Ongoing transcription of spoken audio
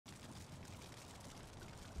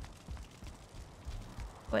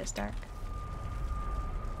Oh, it's dark.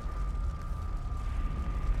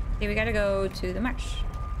 Okay, we gotta go to the marsh.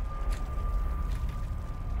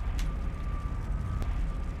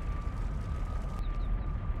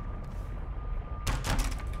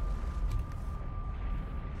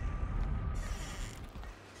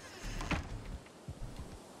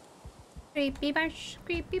 Creepy marsh,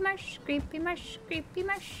 creepy marsh, creepy marsh, creepy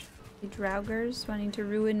marsh. The Draugrs wanting to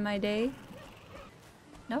ruin my day.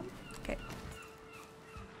 No? Okay.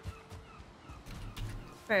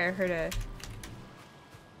 Sorry, I heard a...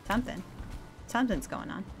 something. Something's going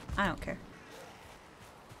on. I don't care.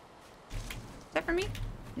 Is that for me?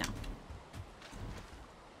 No.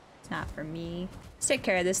 It's not for me. Let's take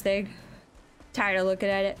care of this thing. Tired of looking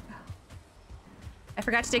at it. I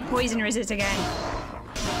forgot to take poison resist again.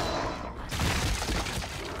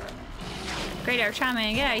 Great Arc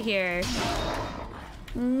Shaman, get out of here.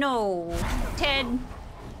 No. Ted.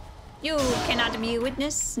 You cannot be a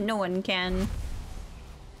witness. No one can.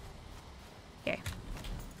 Okay.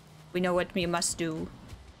 We know what we must do.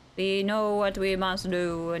 We know what we must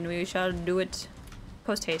do, and we shall do it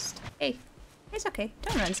post haste. Hey. It's okay.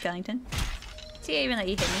 Don't run, Skellington. See, I even let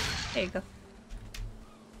you hit me. There you go.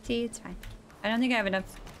 See, it's fine. I don't think I have enough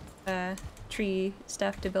tree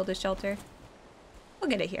stuff to build a shelter. We'll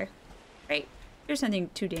get it here. Right? There's nothing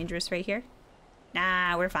too dangerous right here.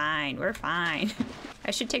 Nah, we're fine. We're fine.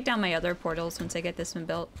 I should take down my other portals once I get this one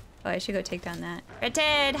built. Oh, I should go take down that. Red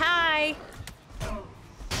Ted, hi!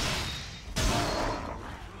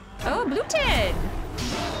 Oh, Blue Ted!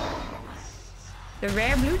 The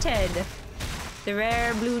rare Blue Ted. The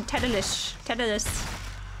rare Blue Tedalus.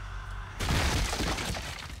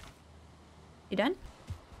 You done?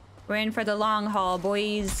 We're in for the long haul,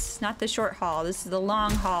 boys. Not the short haul. This is the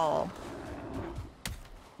long haul.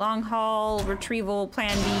 Long haul retrieval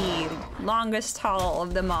plan B. Longest haul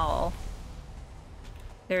of them all.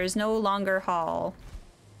 There is no longer haul.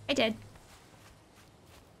 I did.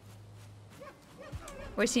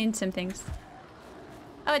 We're seeing some things.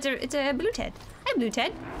 Oh, it's a Blue Ted. Hi, Blue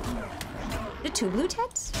Ted. The two Blue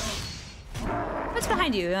Teds? What's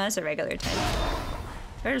behind you? Oh, that's a regular Ted.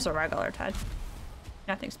 There's a regular Ted.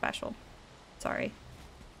 Nothing special. Sorry.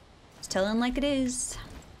 Just telling like it is.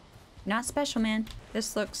 Not special, man.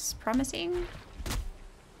 This looks promising.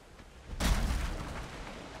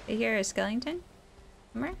 I hear a skeleton.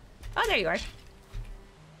 Somewhere? Oh, there you are.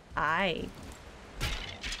 Hi.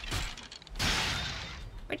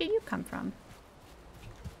 Where did you come from?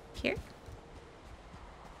 Here?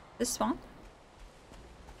 This swamp?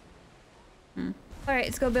 Alright,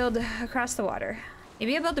 let's go build across the water.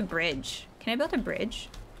 Maybe I'll build a bridge. Can I build a bridge?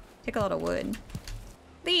 Take a lot of wood.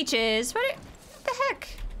 Leeches! What the heck?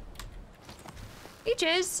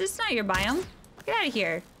 Leeches, it's not your biome. Get out of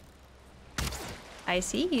here. I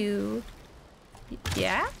see you.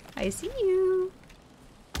 Yeah, I see you.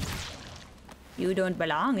 You don't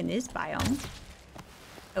belong in this biome.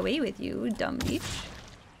 Away with you, dumb leech.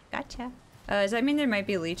 Gotcha. Does that mean there might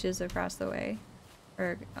be leeches across the way?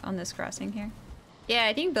 Or on this crossing here? Yeah,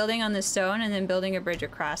 I think building on the stone and then building a bridge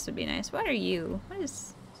across would be nice. What are you? What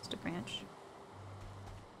is... just a branch.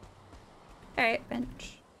 Alright,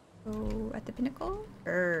 bench. Oh, at the pinnacle?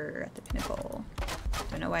 At the pinnacle.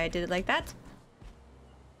 Don't know why I did it like that.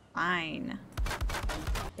 Fine.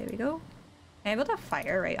 There we go. Can I build a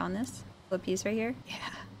fire right on this little piece right here? Yeah,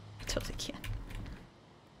 I totally can.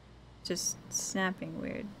 Just snapping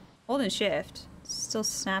weird. Holding shift. Still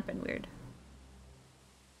snapping weird.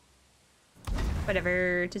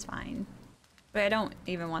 Whatever, it is fine. But I don't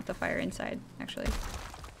even want the fire inside, actually.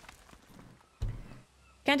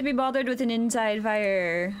 Can't be bothered with an inside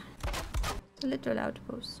fire. It's a little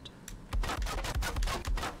outpost.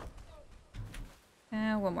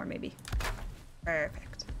 One more maybe.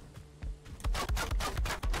 Perfect.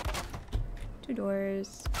 2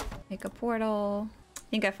 doors. Make a portal. I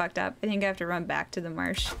think I fucked up. I think I have to run back to the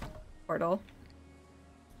marsh portal.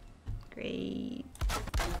 Great.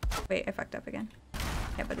 Wait, I fucked up again.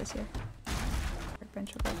 Can't put this here.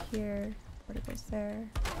 Workbench will go here. Portal goes there.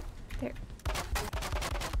 There.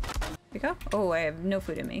 There we go. Oh, I have no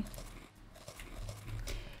food in me.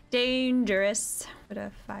 Dangerous. Put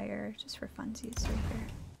a fire just for funsies right here.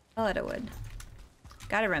 I'll let it wood.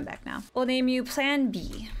 Gotta run back now. We'll name you Plan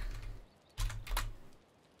B.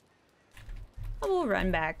 We'll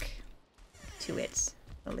run back to it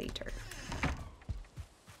later.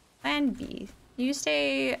 Plan B. You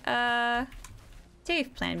stay,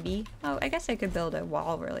 safe, Plan B. Oh, I guess I could build a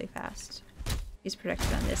wall really fast. He's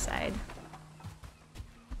protected on this side.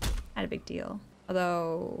 Not a big deal.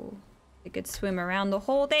 Although, we could swim around the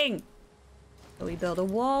whole thing. So we build a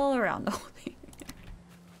wall around the whole thing.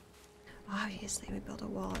 Obviously, we built a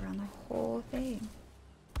wall around the whole thing.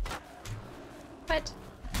 What?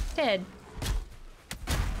 Ted.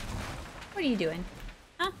 What are you doing?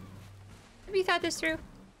 Huh? Have you thought this through?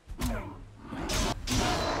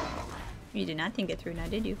 You did not think it through now,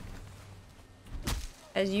 did you?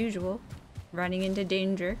 As usual, running into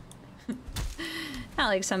danger. Not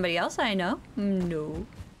like somebody else I know. No,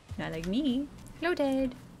 not like me. Hello,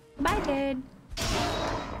 Ted. Bye, Ted.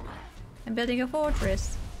 I'm building a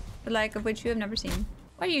fortress, the like of which you have never seen.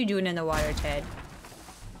 What are you doing in the water, Ted?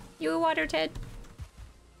 You a water Ted?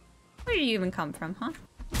 Where did you even come from, huh?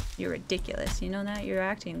 You're ridiculous. You know that? You're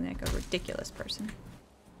acting like a ridiculous person.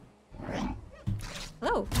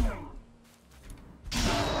 Hello.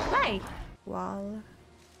 Hi. Wall.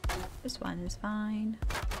 This one is fine.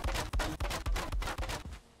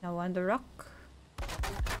 No on the rock.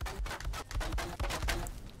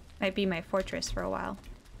 Might be my fortress for a while.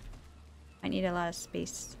 I need a lot of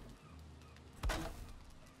space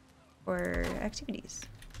for activities.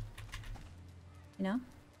 You know?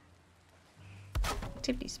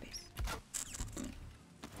 Activity space.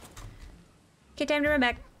 Okay, time to run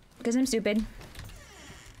back. Because I'm stupid.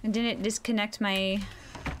 I didn't disconnect my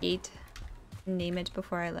gate and name it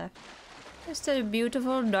before I left. Just a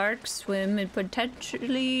beautiful dark swim in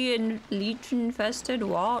potentially in leech-infested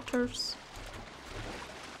waters.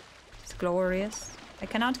 It's glorious. I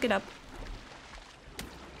cannot get up.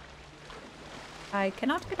 I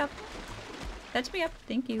cannot get up. Let me up.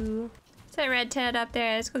 Thank you. Is that Red Ted up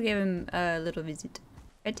there? Let's go give him a little visit.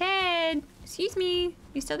 Red Ted! Excuse me.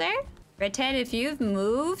 You still there? Red Ted, if you've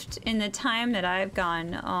moved in the time that I've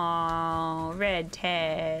gone... Oh, Red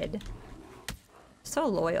Ted. So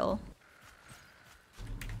loyal.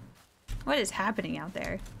 What is happening out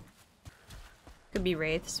there? Could be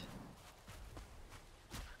wraiths.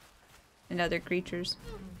 And other creatures.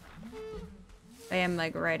 I am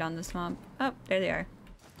like right on the swamp. Oh, there they are.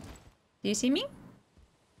 Do you see me?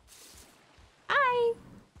 Hi!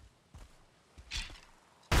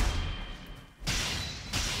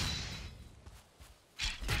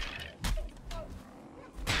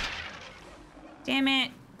 Damn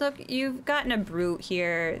it. Look, you've gotten a brute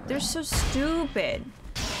here. They're so stupid.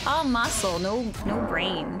 All muscle, no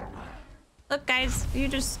brain. Look, guys, you're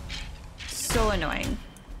just so annoying.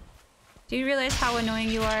 Do you realize how annoying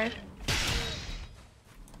you are?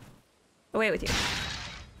 Away with you.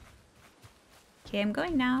 Okay, I'm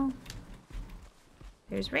going now.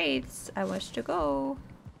 There's wraiths. I wish to go.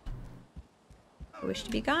 I wish to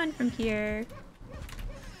be gone from here.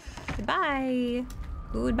 Goodbye.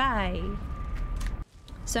 Goodbye.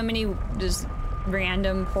 So many just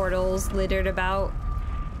random portals littered about.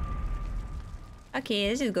 Okay,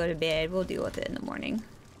 let's just go to bed. We'll deal with it in the morning.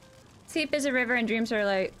 Sleep is a river and dreams are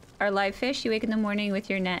like live fish. You wake in the morning with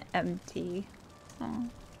your net empty. Oh.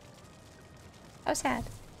 How sad.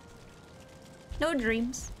 No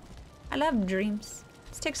dreams. I love dreams.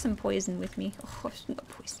 Let's take some poison with me. Oh, no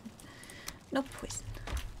poison. No poison.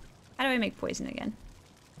 How do I make poison again?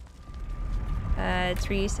 Let's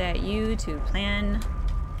reset you to plan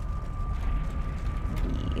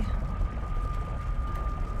B.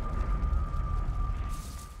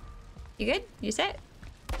 You good? You set?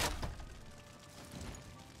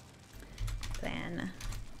 Plan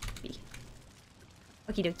B.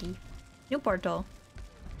 Okie dokie. New portal.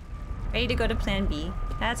 Ready to go to plan B.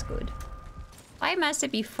 That's good. Why must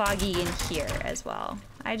it be foggy in here as well?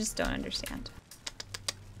 I just don't understand.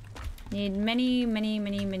 Need many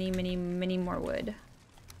more wood.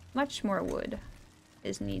 Much more wood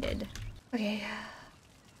is needed. Okay.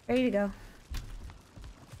 Ready to go.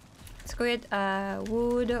 Let's go get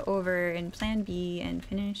wood over in plan B and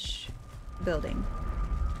finish building.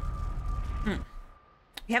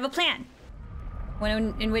 We have a plan!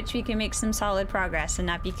 One in which we can make some solid progress and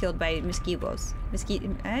not be killed by mosquitoes.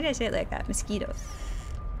 How did I say it like that? Mosquitoes.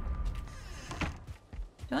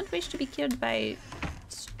 Don't wish to be killed by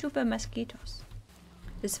stupid mosquitoes.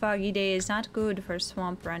 This foggy day is not good for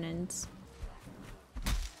swamp run-ins.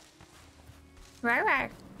 Rar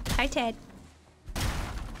rar. Hi, Ted.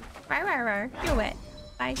 Rar rar rar. You're wet.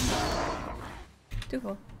 Bye. Too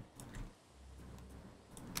full.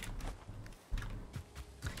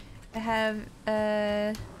 I have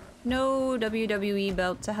no WWE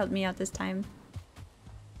belt to help me out this time.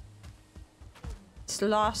 It's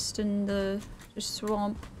lost in the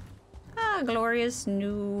swamp. Ah, glorious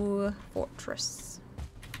new fortress.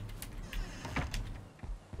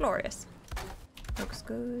 Glorious. Looks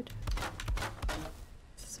good.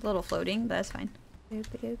 It's a little floating, but that's fine.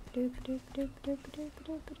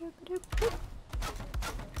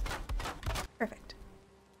 Perfect.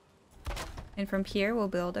 And from here, we'll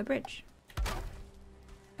build a bridge.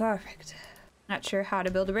 Perfect. Not sure how to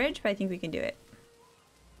build a bridge, but I think we can do it.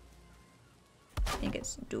 I think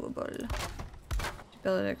it's doable.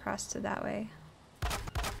 Build it across to that way.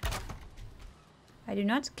 I do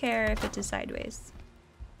not care if it is sideways.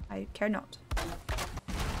 I care not.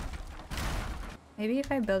 Maybe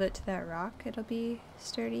if I build it to that rock, it'll be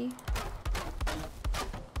sturdy.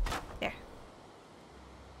 There.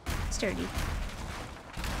 Sturdy.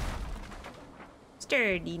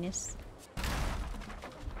 Sturdiness.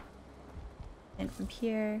 And from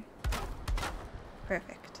here.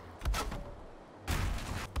 Perfect.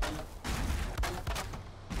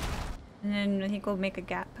 And then I think we'll make a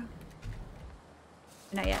gap.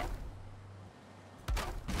 Not yet.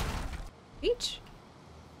 Reach?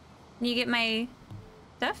 Can you get my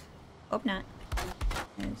stuff? Hope not.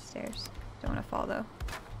 And stairs. Don't want to fall though.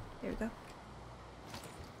 There we go.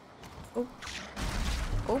 Oh.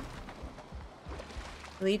 Oh.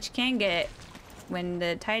 The leech can get it when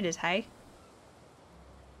the tide is high.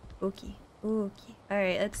 Okay. Okay.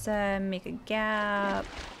 Alright, let's make a gap.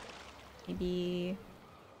 Maybe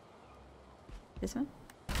this one?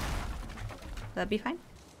 That'd be fine.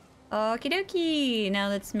 Okie dokie! Now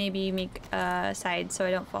let's maybe make a side so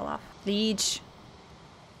I don't fall off. Leech.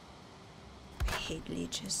 I hate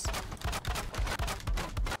leeches.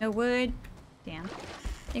 No wood. Damn.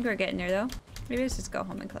 I think we're getting there though. Maybe let's just go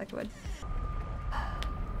home and collect wood.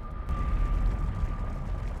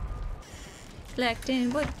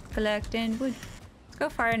 Collecting wood, collecting wood. Let's go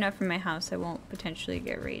far enough from my house I won't potentially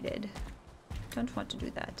get raided. Don't want to do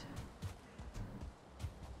that.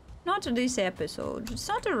 Not this episode. It's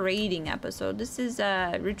not a raiding episode. This is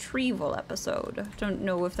a retrieval episode. Don't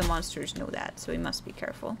know if the monsters know that, so we must be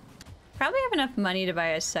careful. Probably have enough money to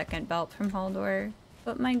buy a second belt from Haldor.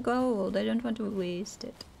 But my gold, I don't want to waste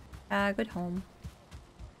it. Good home.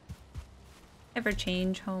 Ever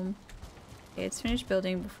change home. Okay, it's finished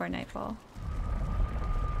building before nightfall.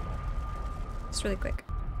 It's really quick.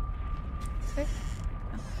 Okay.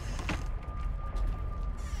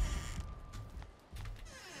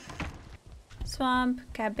 Swamp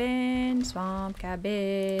cabin, swamp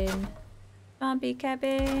cabin. Swampy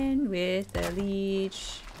cabin with the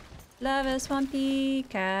leech. Love a swampy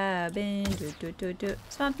cabin. Do do do do.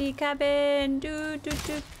 Swampy cabin. Do do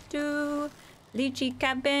do do. Leechy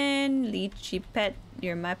cabin. Leechy pet.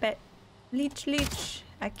 You're my pet. Leech, leech.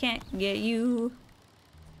 I can't get you.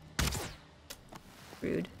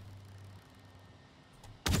 Rude.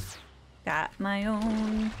 Got my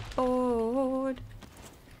own board.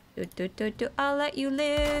 Do, do, do, do. I'll let you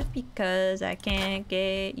live because I can't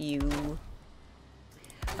get you.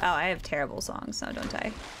 Wow, I have terrible songs now, don't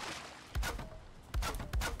I?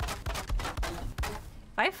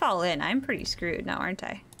 If I fall in, I'm pretty screwed now, aren't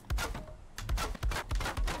I?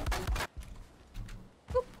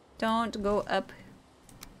 Oop. Don't go up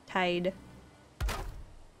tide.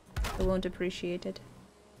 I won't appreciate it.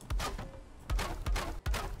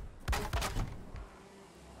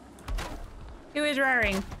 Who is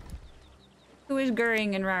roaring? Who is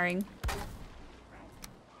gurring and roaring?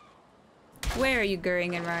 Where are you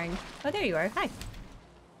gurring and roaring? Oh, there you are. Hi.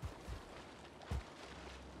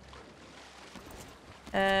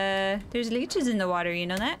 There's leeches in the water, you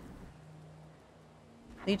know that?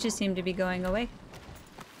 Leeches seem to be going away.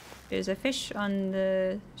 There's a fish on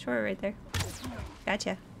the shore right there.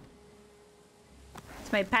 Gotcha.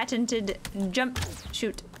 It's my patented jump,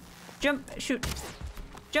 shoot. Jump, shoot.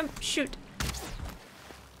 Jump, shoot.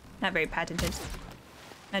 Not very patented.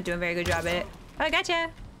 Not doing a very good job at it. Oh, I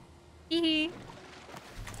gotcha! Hee hee.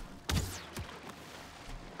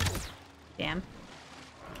 Damn.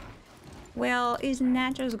 Well, isn't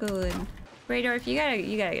that just good? Raydorf, you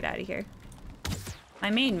gotta get out of here.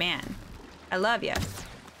 My main man. I love ya.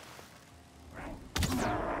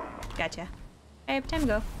 Gotcha. Hey, time to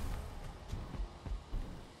go.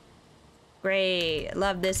 Great.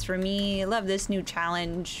 Love this for me. Love this new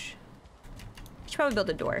challenge. Should probably build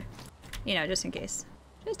a door. You know, just in case.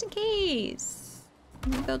 Just in case.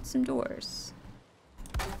 Let me build some doors.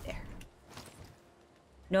 There.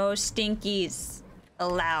 No stinkies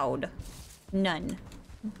allowed. None.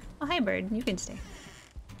 Oh, hi, bird. You can stay.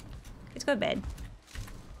 Let's go to bed.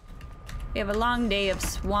 We have a long day of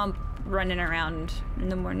swamp running around in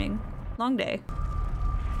the morning. Long day.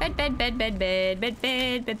 Bed, bed, bed, bed, bed, bed,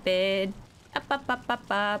 bed, bed, bed. Up, up, up,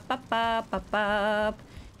 up, up, up, up, up, up.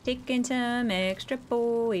 Taking some extra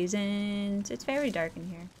poisons. It's very dark in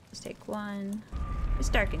here. Let's take one. It's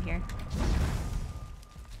dark in here.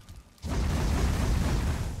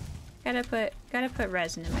 Gotta put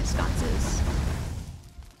resin in my sconces.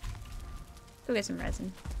 Go get some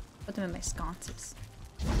resin. Put them in my sconces.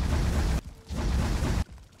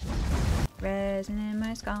 Resin in my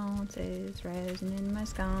my sconces, resin in my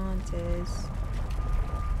sconces.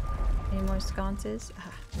 Any more sconces?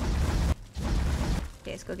 Ah.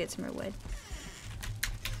 Okay, let's go get some more wood.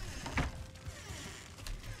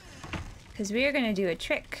 Because we are going to do a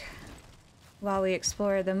trick. While we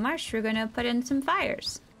explore the marsh, we're going to put in some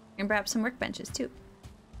fires. And perhaps some workbenches too.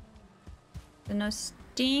 So no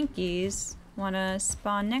stinkies want to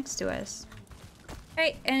spawn next to us.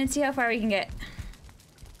 Alright, and let's see how far we can get.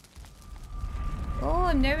 Oh,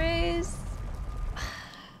 I'm nervous.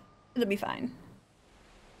 It'll be fine.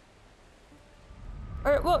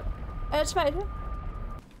 Or, well, that's fine.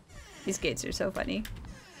 These gates are so funny.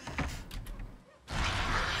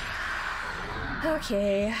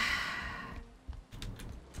 Okay.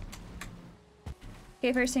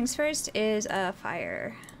 Okay, first things first is a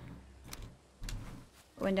fire.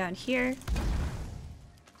 One down here.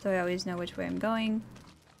 So I always know which way I'm going.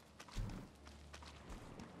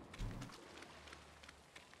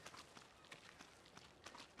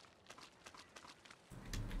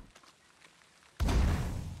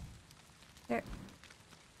 There.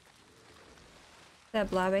 That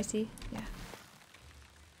blob I see? Yeah.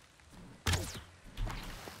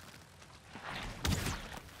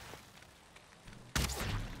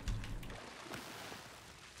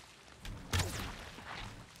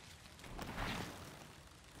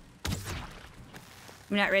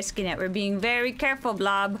 I'm not risking it. We're being very careful,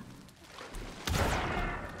 blob.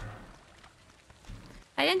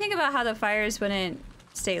 I didn't think about how the fires wouldn't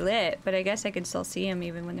stay lit, but I guess I could still see them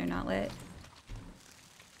even when they're not lit.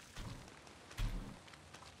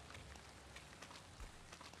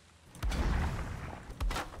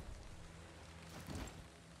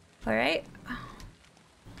 Alright.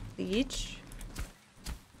 Leech.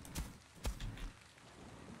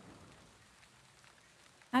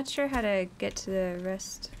 Not sure how to get to the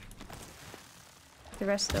rest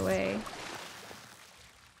of the way.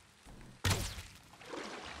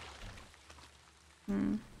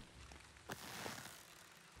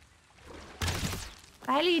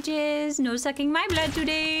 Bye, leeches. No sucking my blood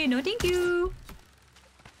today. No, thank you.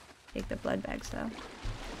 Take the blood bags though.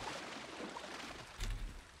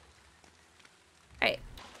 Alright.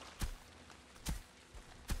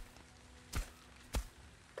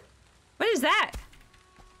 What is that?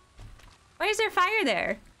 Why is there fire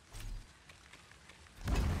there?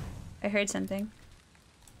 I heard something.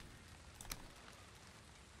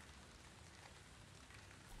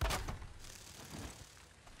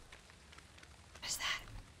 What is that?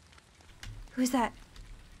 Who's that?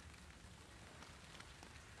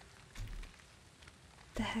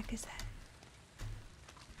 What the heck is that?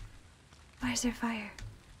 Why is there fire?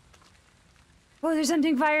 Oh, there's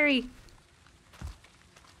something fiery!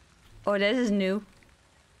 Oh, this is new.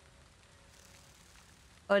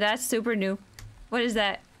 Oh, that's super new. What is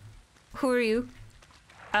that? Who are you?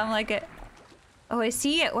 I don't like it. Oh, I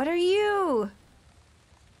see it. What are you?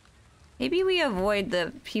 Maybe we avoid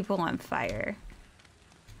the people on fire.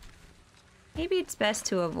 Maybe it's best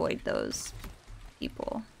to avoid those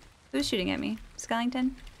people. Who's shooting at me?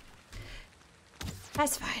 Skellington?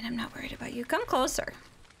 That's fine. I'm not worried about you. Come closer.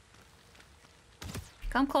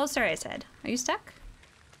 Come closer, I said. Are you stuck?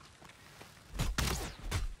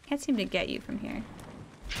 Can't seem to get you from here.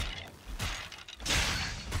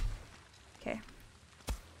 Okay.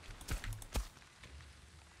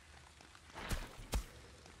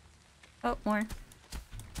 Oh, more.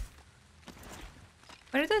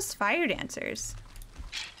 What are those fire dancers?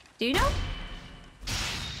 Do you know?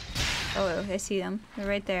 Oh, I see them. They're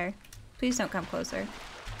right there. Please don't come closer.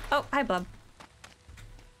 Oh, hi, Blub.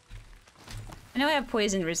 I know I have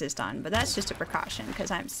poison resist on, but that's just a precaution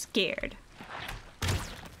because I'm scared.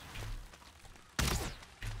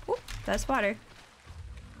 Oh, that's water.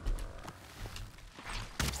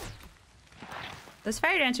 Those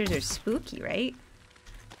fire dancers are spooky, right?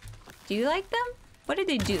 Do you like them? What do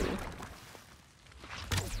they do?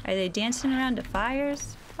 Are they dancing around to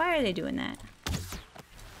fires? Why are they doing that?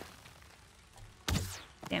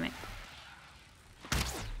 Damn it.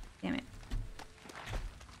 Damn it.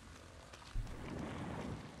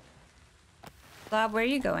 Blob, where are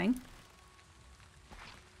you going?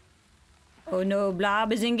 Oh no,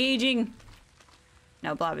 Blob is engaging!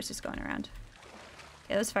 No, Blob is just going around.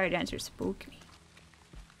 Yeah, those fire dancers spook me.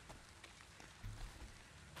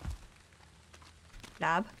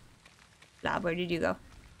 Blob? Blob, where did you go?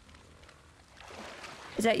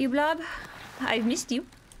 Is that you, Blob? I've missed you.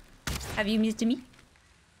 Have you missed me?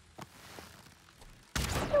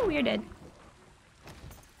 Oh, you're dead.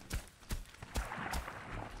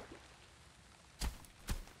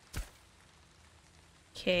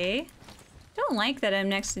 Okay. Don't don't like that I'm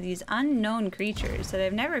next to these unknown creatures that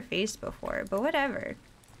I've never faced before, but whatever.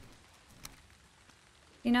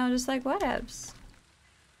 You know, just like whatevs.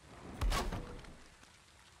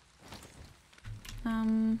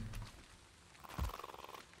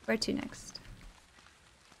 Where to next?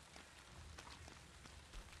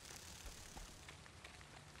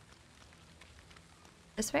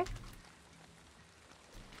 This way?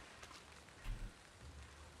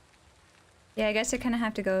 Yeah, I guess I kind of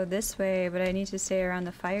have to go this way, but I need to stay around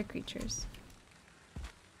the fire creatures.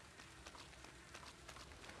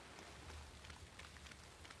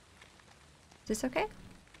 Is this okay?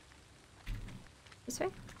 This way?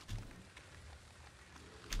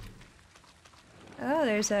 Oh,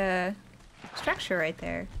 there's a structure right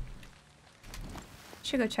there.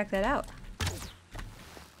 Should go check that out.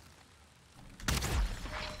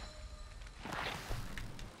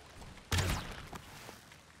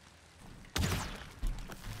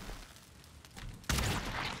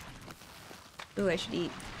 Ooh, I should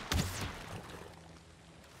eat.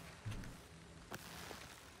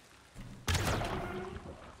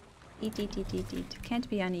 Eat, eat, eat, eat, eat. Can't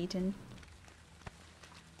be uneaten.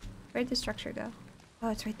 Where'd the structure go? Oh,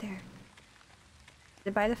 it's right there. Is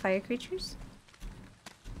it by the fire creatures?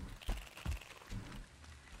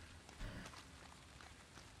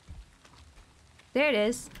 There it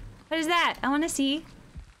is. What is that? I want to see.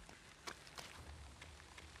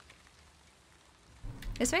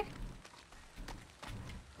 This way?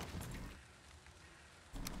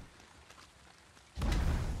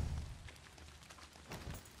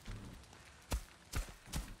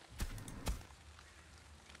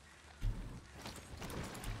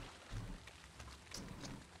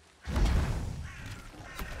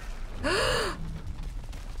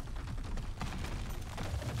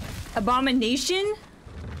 Abomination?